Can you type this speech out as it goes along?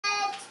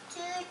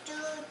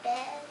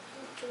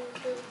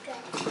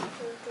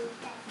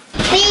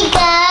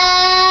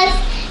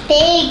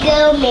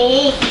bagel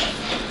make.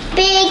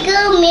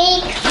 Bagel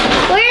make.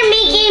 We're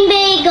making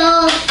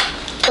bagels.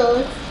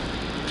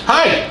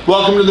 Hi,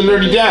 welcome to the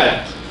Nerdy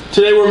Dad.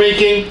 Today we're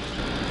making,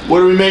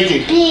 what are we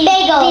making?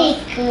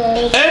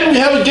 Bagels. And we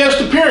have a guest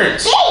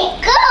appearance.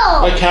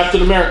 Bagel. By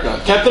Captain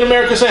America. Captain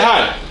America, say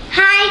hi.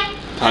 Hi.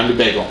 Time to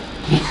bagel.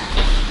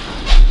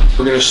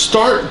 We're going to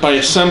start by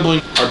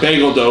assembling our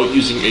bagel dough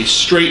using a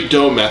straight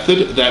dough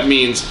method. That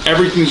means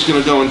everything's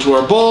going to go into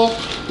our bowl.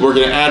 We're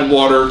going to add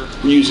water.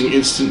 We're using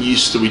instant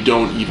yeast, so we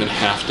don't even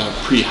have to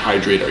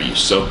pre-hydrate our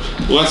yeast. So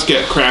let's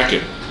get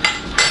cracking.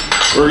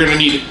 We're going to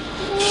need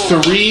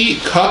 3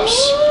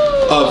 cups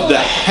of the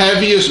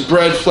heaviest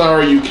bread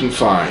flour you can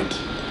find.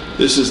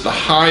 This is the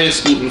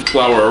highest gluten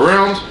flour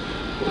around.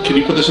 Can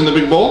you put this in the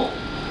big bowl?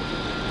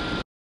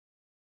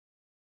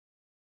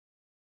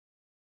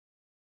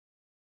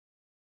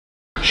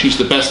 She's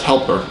the best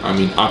helper,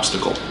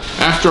 obstacle.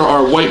 After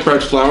our white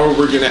bread flour,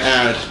 we're gonna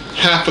add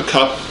half a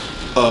cup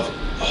of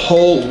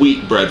whole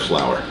wheat bread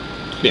flour.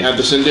 Can you add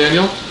this in,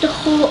 Daniel? The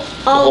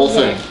whole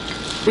thing.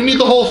 We need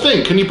the whole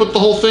thing. Can you put the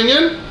whole thing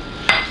in?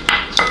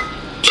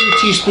 2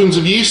 teaspoons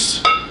of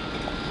yeast.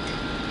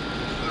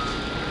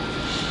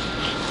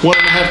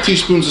 1.5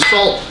 teaspoons of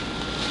salt.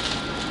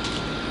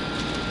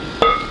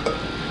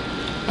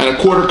 And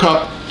 1/4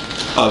 cup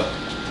of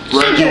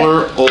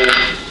regular old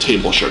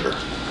table sugar.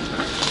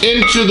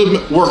 Into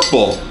the work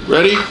bowl.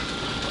 Ready?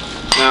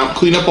 Now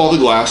clean up all the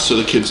glass so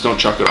the kids don't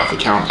chuck it off the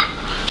counter.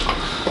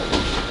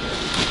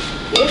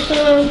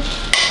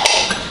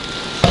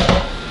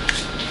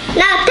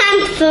 Now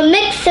time for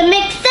mixer.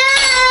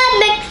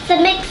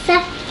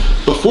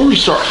 Before we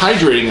start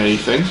hydrating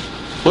anything,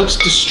 let's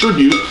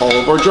distribute all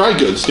of our dry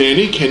goods.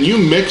 Danny, can you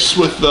mix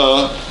with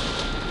the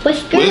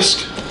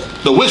whisk?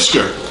 The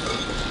whisker.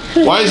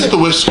 Why is it the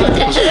whisker?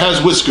 Because it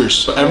has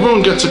whiskers.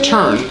 Everyone gets a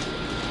turn.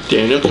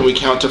 Daniel, can we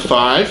count to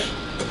 5?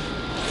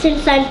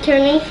 Since I'm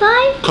turning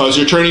 5? Because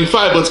you're turning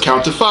 5, let's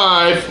count to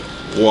 5.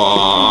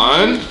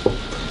 1,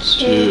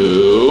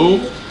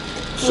 2,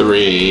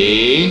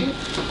 3,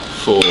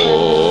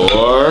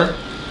 4,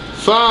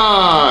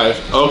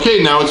 5. Okay,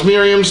 now it's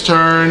Miriam's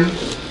turn.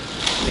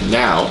 And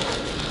now,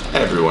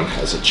 everyone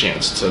has a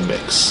chance to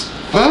mix.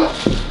 Huh?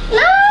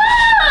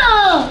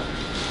 No!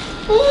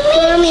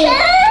 Me too!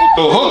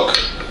 Oh, hook.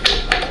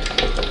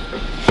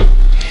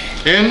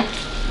 In.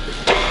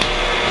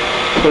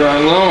 Put it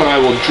on low, and I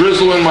will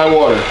drizzle in my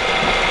water. You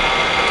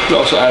could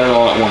also add it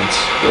all at once.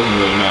 Doesn't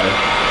really matter.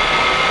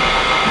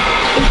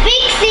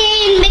 Mix.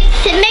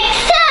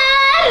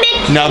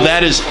 Now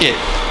that is it.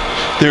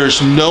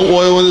 There's no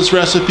oil in this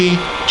recipe,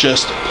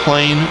 just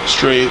plain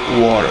straight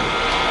water.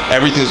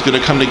 Everything's gonna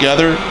come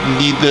together. You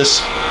need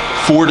this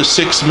 4 to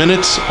 6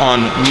 minutes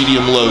on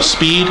medium-low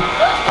speed.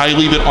 I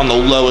leave it on the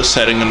lowest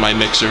setting in my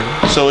mixer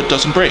so it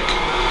doesn't break.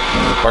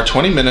 Our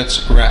 20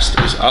 minutes rest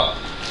is up.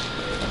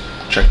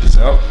 Check this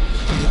out.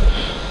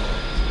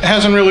 It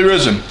hasn't really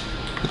risen.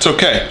 It's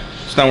okay.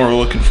 It's not what we're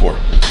looking for.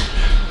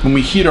 When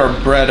we heat our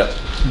bread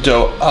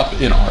dough up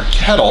in our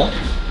kettle,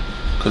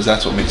 because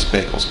that's what makes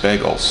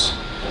bagels,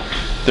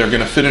 they're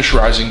gonna finish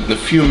rising with a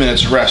few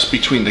minutes rest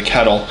between the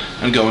kettle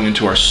and going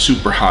into our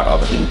super hot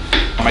oven.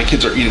 My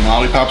kids are eating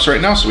lollipops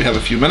right now, so we have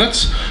a few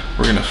minutes.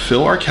 We're gonna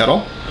fill our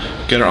kettle,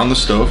 get it on the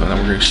stove, and then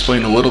we're gonna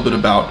explain a little bit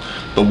about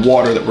the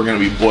water that we're gonna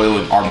be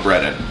boiling our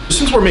bread in.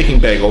 Since we're making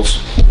bagels,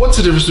 what's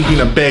the difference between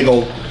a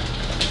bagel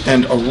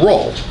and a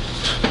roll?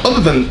 Other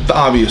than the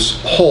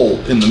obvious hole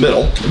in the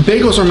middle,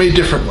 bagels are made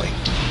differently.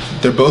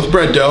 They're both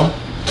bread dough.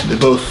 They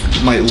both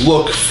might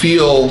look,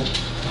 feel,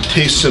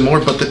 taste similar,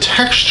 but the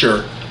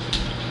texture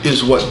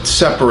is what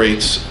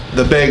separates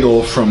the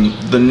bagel from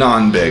the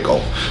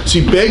non-bagel.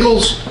 See,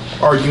 bagels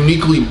are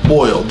uniquely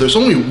boiled. There's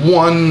only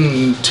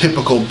one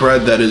typical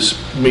bread that is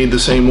made the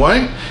same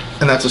way,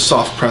 and that's a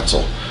soft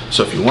pretzel.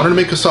 So if you wanted to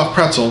make a soft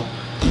pretzel,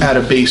 add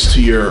a base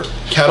to your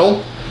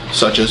kettle,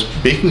 such as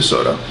baking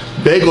soda.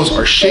 Bagels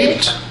are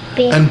shaped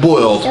and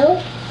boiled,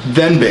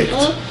 then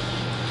baked,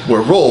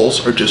 where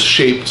rolls are just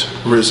shaped,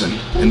 risen,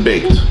 and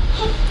baked.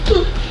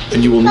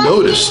 And you will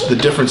notice the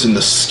difference in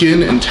the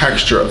skin and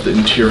texture of the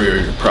interior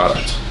of your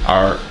product.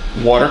 Our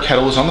water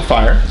kettle is on the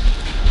fire.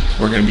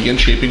 We're going to begin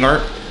shaping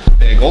our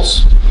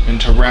bagels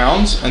into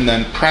rounds and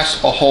then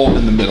press a hole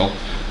in the middle.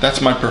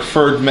 That's my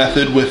preferred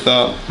method with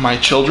my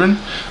children,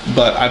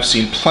 but I've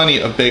seen plenty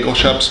of bagel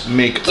shops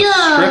make a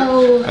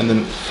strip and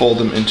then fold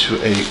them into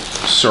a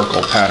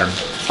circle pattern.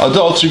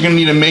 Adults, you're going to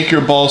need to make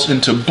your balls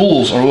into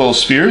boules or little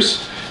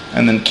spheres,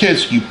 and then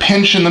kids, you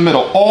pinch in the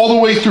middle all the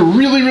way through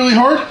really, really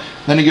hard,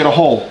 then you get a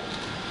hole.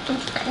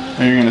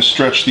 And you're going to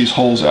stretch these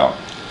holes out.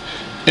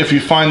 If you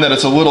find that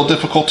it's a little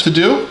difficult to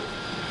do,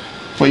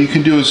 what you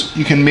can do is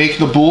you can make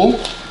the boule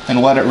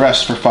and let it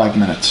rest for 5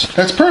 minutes.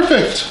 That's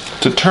perfect.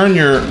 To turn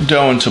your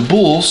dough into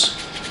boules,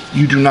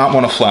 you do not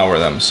want to flour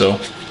them. So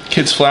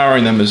kids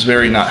flouring them is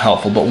very not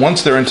helpful. But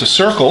once they're into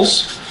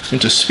circles,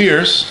 into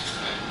spheres,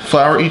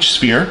 flour each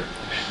sphere,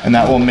 and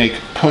that will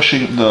make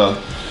pushing the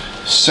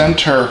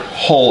center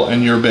hole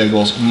in your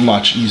bagels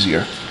much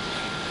easier.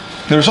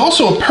 There's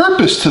also a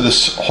purpose to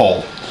this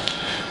hole.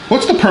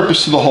 What's the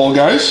purpose to the hole,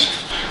 guys?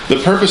 The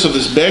purpose of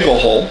this bagel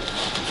hole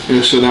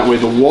is so that way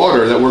the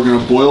water that we're going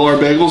to boil our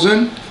bagels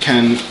in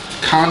can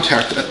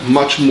contact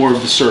much more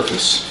of the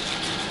surface.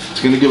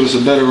 It's going to give us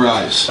a better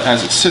rise.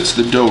 As it sits,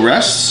 the dough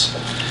rests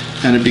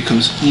and it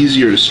becomes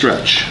easier to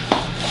stretch.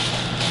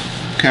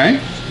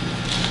 Okay?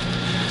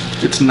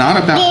 It's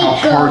not about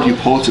how hard you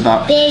pull, it's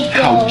about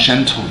how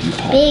gentle you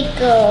pull.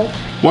 Bagel.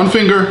 One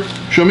finger,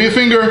 show me a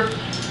finger,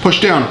 push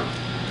down,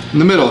 in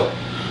the middle,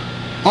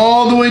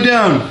 all the way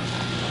down.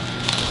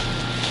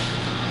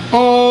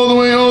 All the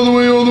way, all the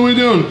way, all the way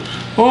down.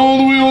 All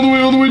the way, all the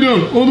way, all the way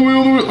down. All the way,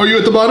 all the way. Are you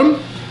at the bottom?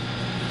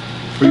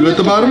 Are you at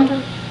the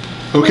bottom?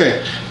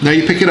 Okay, now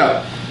you pick it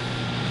up.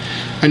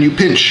 And you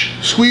pinch.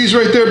 Squeeze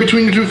right there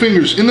between your two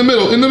fingers. In the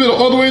middle,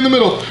 all the way in the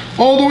middle.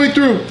 All the way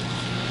through.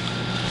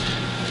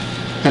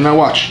 And now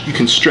watch, you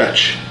can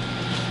stretch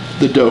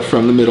the dough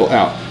from the middle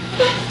out.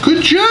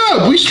 Good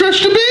job, we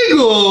stretched a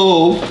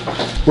bagel.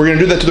 We're gonna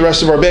do that to the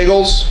rest of our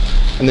bagels,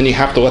 and then you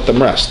have to let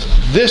them rest.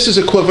 This is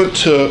equivalent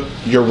to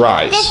your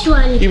rise, This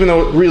one. even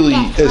though it really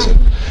isn't.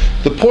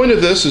 The point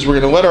of this is we're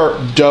gonna let our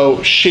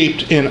dough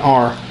shaped in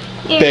our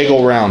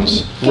bagel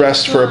rounds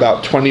rest for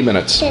about 20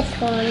 minutes. This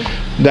one.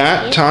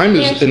 That time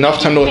is enough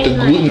time to let the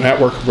gluten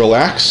network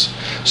relax.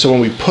 So when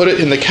we put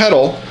it in the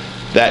kettle,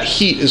 that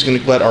heat is going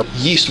to let our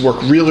yeast work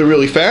really,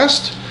 really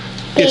fast.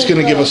 It's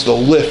going to give us the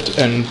lift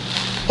and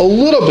a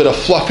little bit of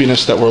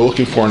fluffiness that we're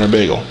looking for in a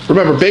bagel.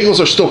 Remember, bagels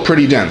are still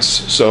pretty dense,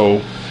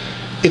 so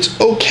it's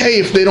okay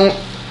if they don't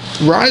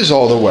rise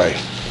all the way.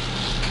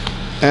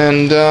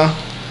 And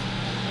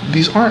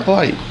these aren't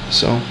light,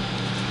 so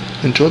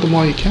enjoy them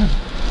while you can.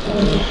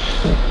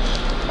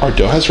 Our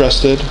dough has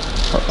rested,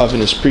 our oven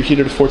is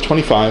preheated at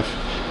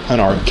 425, and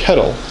our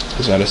kettle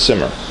is at a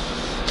simmer.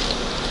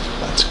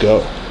 Let's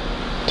go.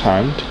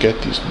 Time to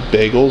get these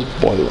bagels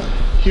boiling.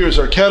 Here's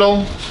our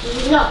kettle.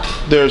 No.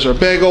 There's our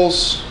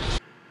bagels.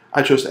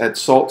 I chose to add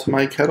salt to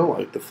my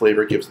kettle. The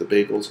flavor gives the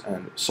bagels,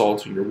 and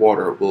salt in your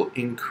water will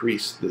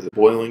increase the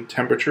boiling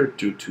temperature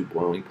due to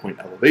boiling point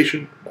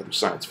elevation, another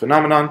science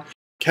phenomenon.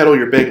 Kettle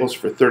your bagels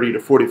for 30 to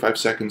 45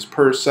 seconds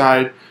per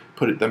side.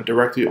 Put them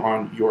directly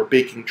on your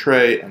baking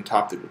tray and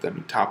top it with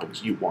any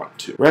toppings you want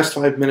to. Rest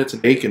 5 minutes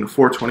and bake in a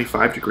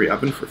 425-degree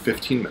oven for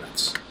 15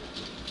 minutes.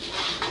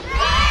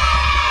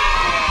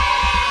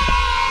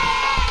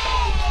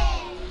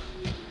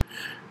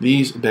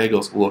 These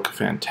bagels look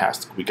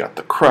fantastic. We got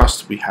the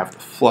crust, we have the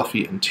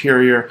fluffy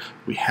interior,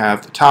 we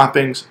have the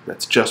toppings.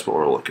 That's just what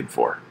we're looking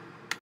for.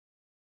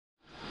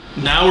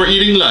 Now we're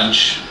eating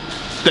lunch.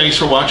 Thanks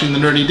for watching The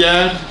Nerdy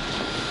Dad,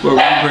 where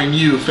we bring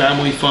you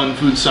family fun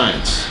food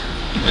science.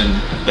 And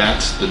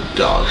that's the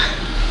dog.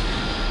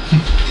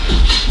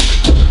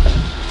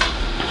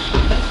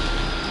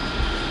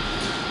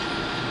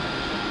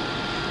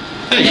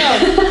 Hey,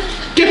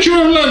 get your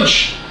own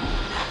lunch!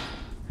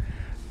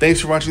 Thanks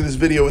for watching this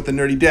video with The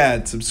Nerdy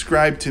Dad.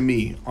 Subscribe to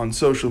me on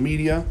social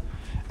media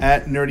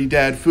at Nerdy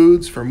Dad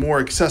Foods for more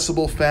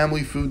accessible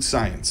family food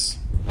science.